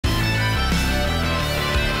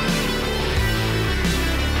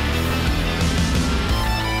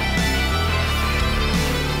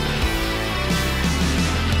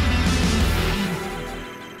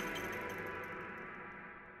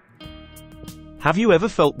Have you ever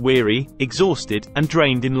felt weary, exhausted, and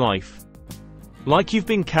drained in life? Like you've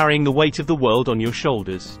been carrying the weight of the world on your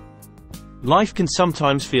shoulders. Life can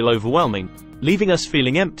sometimes feel overwhelming, leaving us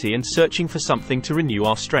feeling empty and searching for something to renew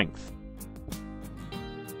our strength.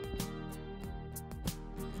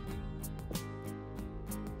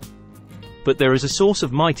 But there is a source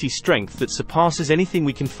of mighty strength that surpasses anything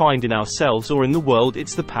we can find in ourselves or in the world.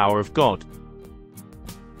 It's the power of God.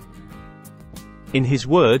 In His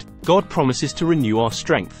Word, God promises to renew our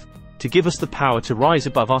strength, to give us the power to rise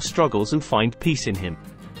above our struggles and find peace in Him.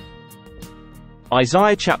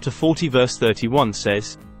 Isaiah chapter 40 verse 31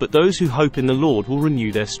 says, "But those who hope in the Lord will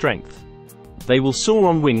renew their strength. They will soar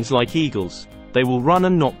on wings like eagles. They will run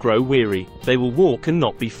and not grow weary. They will walk and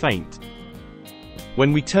not be faint."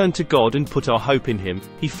 When we turn to God and put our hope in Him,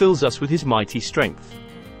 He fills us with His mighty strength.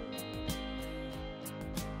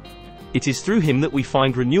 It is through Him that we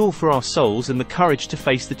find renewal for our souls and the courage to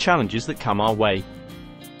face the challenges that come our way.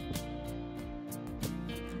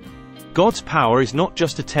 God's power is not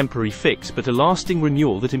just a temporary fix but a lasting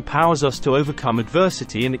renewal that empowers us to overcome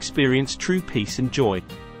adversity and experience true peace and joy.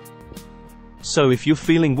 So if you're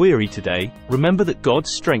feeling weary today, remember that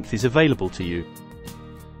God's strength is available to you.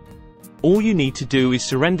 All you need to do is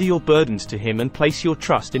surrender your burdens to Him and place your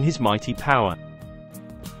trust in His mighty power.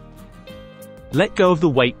 Let go of the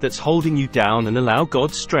weight that's holding you down and allow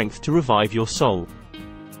God's strength to revive your soul.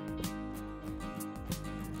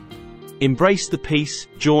 Embrace the peace,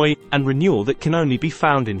 joy, and renewal that can only be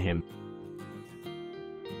found in Him.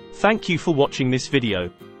 Thank you for watching this video.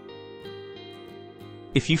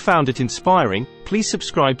 If you found it inspiring, please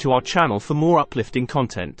subscribe to our channel for more uplifting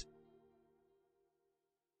content.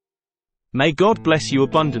 May God bless you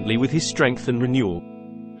abundantly with His strength and renewal.